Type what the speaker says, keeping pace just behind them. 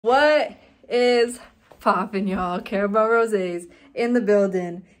What is poppin', y'all? Carabao Rosé's in the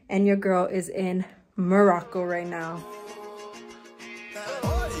building, and your girl is in Morocco right now.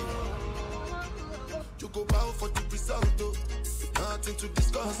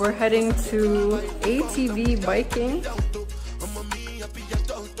 We're heading to ATV biking.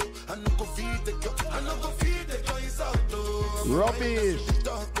 Rubbish.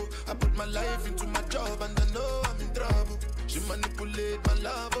 I put my life into my job and I know I'm in trouble. She manipulate my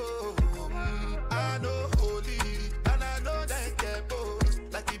love. I know holy and I know that get both.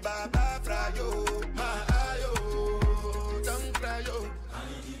 Like the Baba Frayo, my ayo, don't cry yo.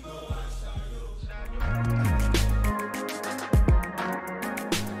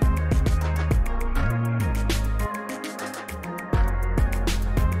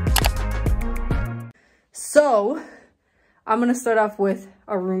 So I'm gonna start off with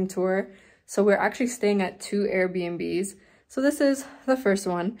a room tour. So we're actually staying at 2 Airbnbs. So this is the first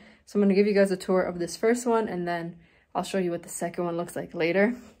one. So I'm gonna give you guys a tour of this first one, and then I'll show you what the second one looks like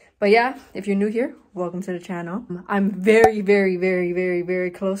later. But yeah, if you're new here, welcome to the channel. I'm very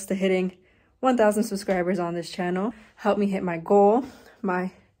close to hitting 1,000 subscribers on this channel. Help me hit my goal,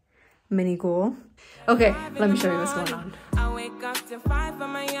 my mini goal. Okay, let me show you what's going on. I wake up to 5 for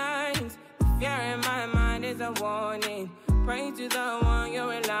my eyes. Fear in my mind is a warning. Pray to the one you're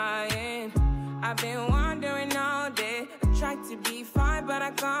relying. I've been wandering all day. I tried to be fine, but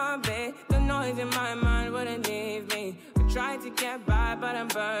I can't be. The noise in my mind wouldn't leave me. I tried to get by, but I'm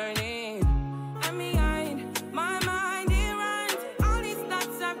burning. And behind my mind, it runs. All these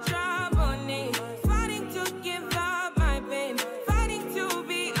thoughts have troubled me. Fighting to give up my pain. Fighting to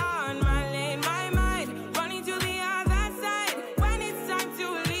be on my lane. My mind running to the other side. When it's time to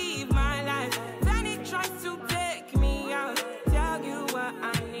leave my life, then it tries to take me out. Tell you what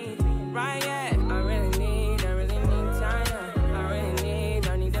I need, right? Yeah. I really need time now.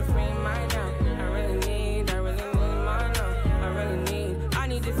 I need to free mind now. I really need mine now. I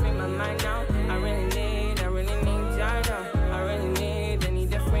need to free my mind now. I really need time now. I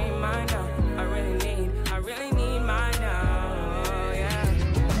need to free mine now. I really need mine now, yeah.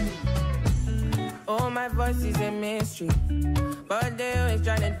 Oh, my voice is a mystery, but they always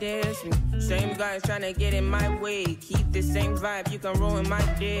trying to diss me. Same guys trying to get in my way. Keep the same vibe, you can ruin my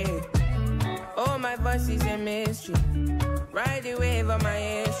day. Oh, my voice is a mystery. Ride the wave of my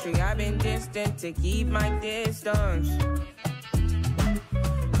history. I've been distant to keep my distance.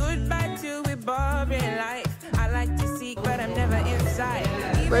 Goodbye to a boring life. I like to seek, but I'm never inside.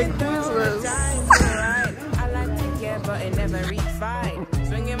 Even though the time's right, I like to care, but it never reach fine.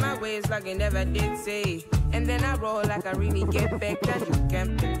 Swinging my ways like I never did say. And then I roll like I really get back. And you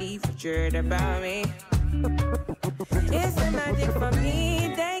can't believe what you heard about me. It's the magic for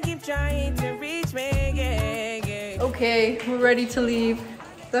me. They keep trying to reach me. Yeah. Okay, we're ready to leave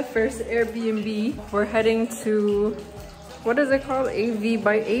the first Airbnb. We're heading to, what is it called?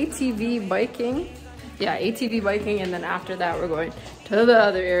 ATV biking. Yeah, ATV biking, and then after that we're going to the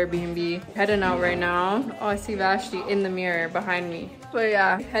other Airbnb. Heading out right now. Oh, I see Vashti in the mirror behind me. But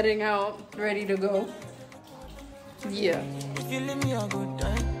yeah, heading out, ready to go. Yeah. If you leave me a good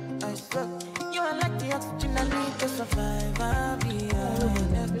time, I suck. You are like the oxygen I need to survive. I'll be honest.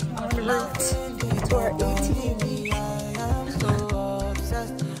 En route to our ATV. I'm so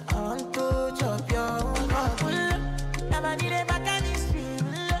obsessed. I want to chop your heart. Never need a back and it's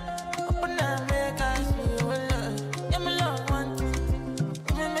open up, make us feel. Yeah, my love want to.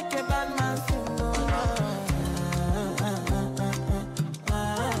 You make a bad man sing.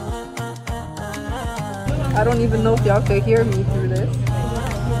 I don't even know if y'all could hear me through this.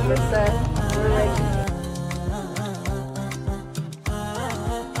 We're set. We're ready.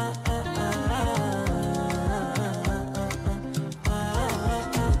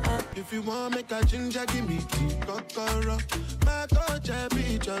 If you want make a ginger, give me tea, kokoro. My coach, I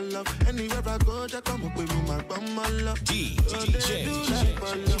beat your love. Anywhere I go, just come up with me, my bum, my love. Make a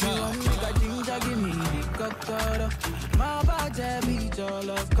ginger, give me the kokoro. My body beat your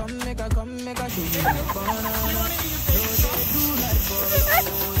love. Come make a show you the banana. No, they do like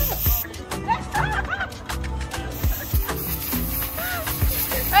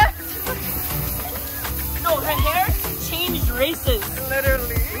No, her hair changed races.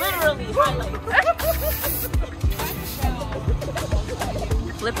 Literally. Highlight.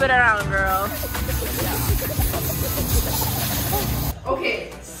 Flip it around, girl.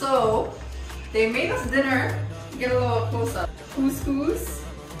 Okay, so they made us dinner. Get a little close up. Couscous.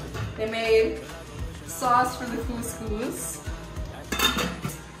 They made sauce for the couscous.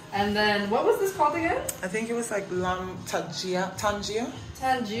 And then, what was this called again? I think it was like lamb tangia. Tangia,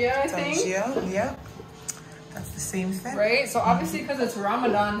 I think. Tangia, yeah. That's the same thing. Right? So obviously because it's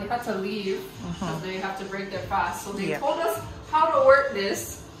Ramadan, they had to leave. So they have to break their fast. So they told us how to work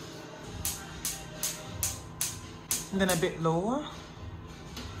this. And then a bit lower.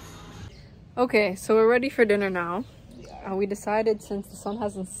 Okay, so we're ready for dinner now. We decided, since the sun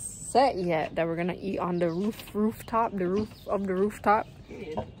hasn't set yet, that we're gonna eat on the rooftop, the roof of the rooftop.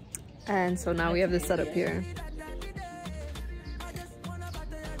 And so now we have this set up here.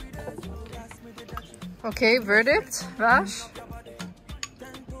 Okay, verdict, Vash?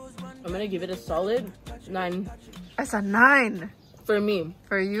 I'm gonna give it a solid 9. It's a 9 for me.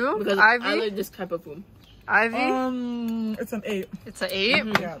 For you? Because Ivy? I like this type of food. Ivy? It's an 8. It's an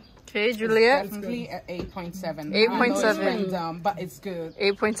 8? Yeah. Okay, Juliet? Definitely at 8.7. 8.7. But it's good.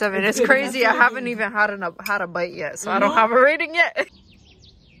 8.7. It's crazy. I haven't even had a bite yet, so I don't have a rating yet.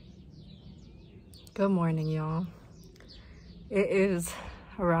 Good morning, y'all. It is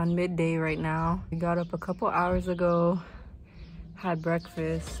around midday right now. We got up a couple hours ago, had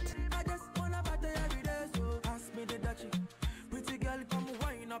breakfast.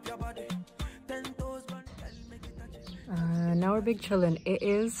 Now we're big chilling. It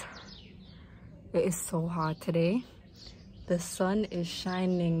is so hot today. The sun is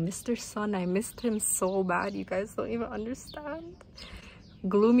shining. Mr. Sun, I missed him so bad. You guys don't even understand.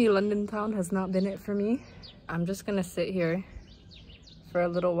 Gloomy London town has not been it for me. I'm just gonna sit here for a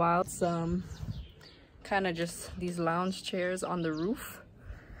little while. Some kind of just these lounge chairs on the roof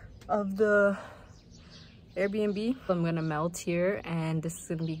of the Airbnb. I'm gonna melt here and this is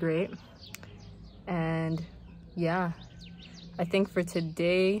gonna be great. And yeah, I think for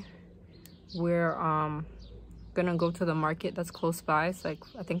today we're gonna go to the market that's close by. It's like,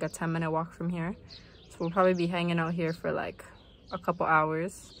 I think a 10-minute walk from here. So we'll probably be hanging out here for like a couple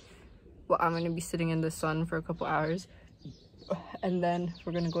hours. Well, I'm gonna be sitting in the sun for a couple hours, and then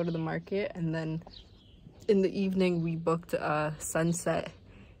we're gonna go to the market, and then in the evening we booked a sunset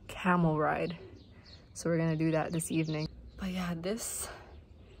camel ride, so we're gonna do that this evening. But yeah, this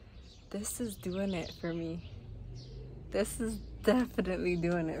is doing it for me. This is definitely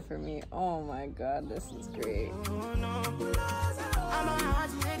doing it for me. Oh my god, this is great.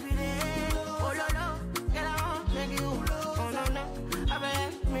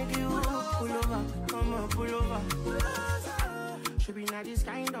 Should be not these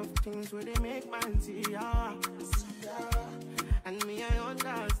kind of things where they make man see ya. And me, I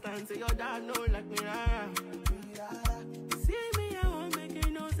understand, so your dad know like me. See me, I won't make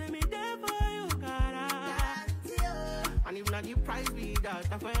you know, say me there for you, cara. And if not the price be that,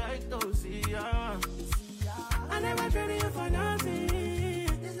 I feel like to see ya. I never traded you for nothing.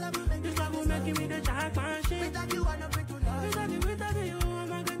 This love will make me the championship. Without you, I don't bring to love. Without you, I'm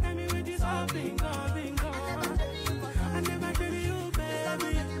not gonna tell me with this all bingo. I never traded you,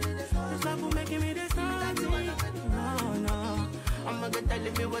 baby. This love will make me the something. No. I'm not gonna tell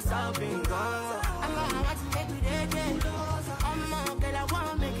me what's up bingo. I'm gonna watch you make me dead. I'm not gonna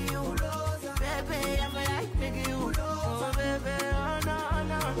wanna make you. Baby, I'm gonna like make you. Oh, baby, oh,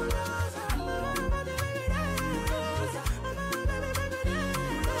 no.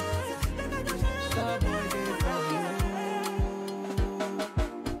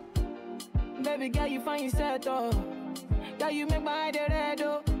 Baby girl, you find yourself though. Girl, you make my eye red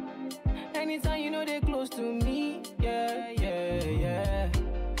oh. Anytime you know they close to me, yeah.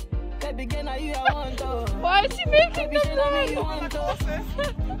 Baby girl, now you I want though. Why is she making Baby, show me you want though.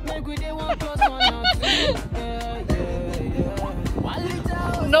 Make we dey 1 + 1 or 2. Yeah. 1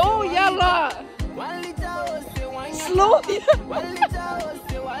 liter. No, yalla. 1 liter. Say 1 Slowly. 1 liter.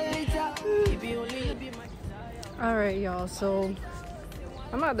 Say 1 liter. If you only be my. All right, y'all. So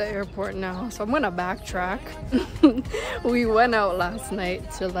I'm at the airport now, so I'm gonna backtrack. We went out last night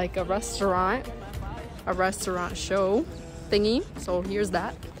to like a restaurant show thingy. So here's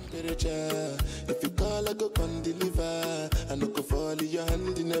that. If you call, I go come deliver. I no go fall in your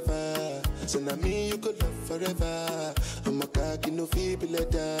hand never. So now me you could love forever. I'm a cocky no feeble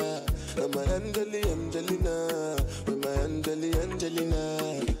letter. I'm a Angelina. With my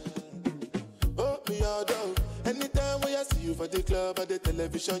Angelina. Oh, me all down. Anytime when I see you for the club or the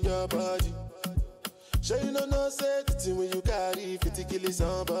television, your body. Sure you know no safety when you carry 50 kill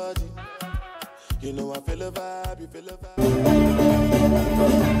somebody. You know I feel a vibe, you feel a vibe.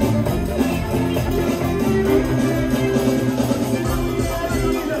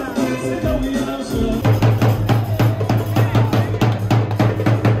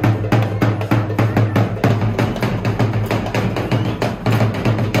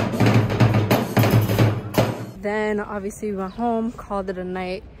 Then obviously we went home, called it a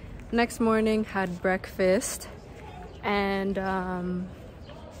night. Next morning had breakfast, and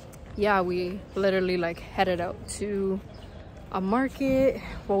yeah, we literally like headed out to a market.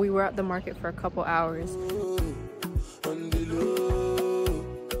 Well, we were at the market for a couple hours.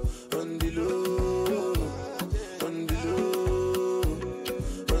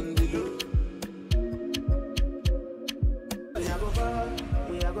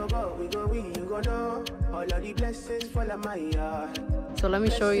 So let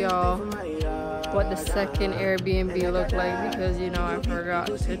me show y'all what the second Airbnb looked like, because you know I forgot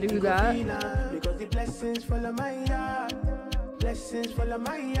to do that. Because the blessings follow my yard. Blessings follow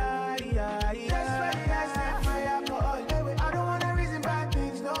my yard. That's why I set my alcohol. I don't wanna reason bad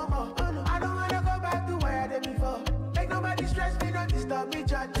things no more. I don't wanna go back to where I did before. Make nobody stress me, don't disturb me,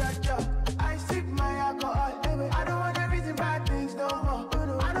 cha. I sip my alcohol. I don't wanna reason bad things no more.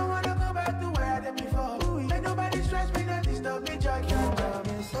 I don't wanna go back to where I did before. Make nobody stress me, don't disturb me, cha.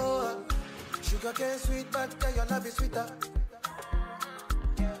 Oh, sugar cane sweet, but your love is sweeter.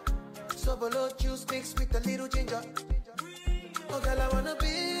 So below juice mixed with a little ginger. Oh girl, I wanna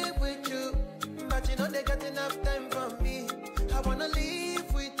be with you, but you know they got enough time for me. I wanna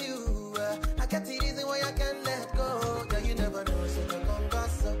live with you. I got the reason why I can't let go. Girl, you never know, so you gon'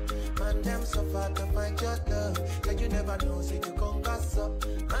 gossip. Man, them so far to find your love. Girl, you never know, so you gon' gossip.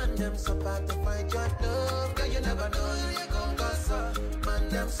 Man, them so far to find your love. Girl, you never know, so you gon' gossip. Man,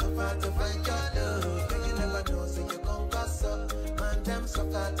 them so far to find your love. Girl, you never know, so you gon' gossip. Man, them so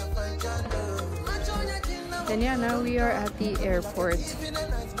far to find your love. And yeah, now we are at the airport.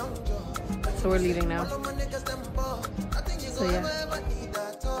 So we're leaving now. So yeah.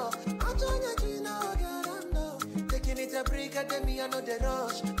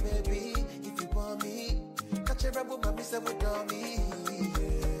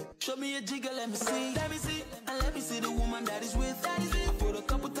 Show me a jigger, let me see. Let me see. And let me see the woman that is with. I put a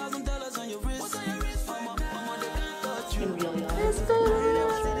couple $1,000 on your wrist. What's on your wrist? Mama, they can't touch you. Let's go.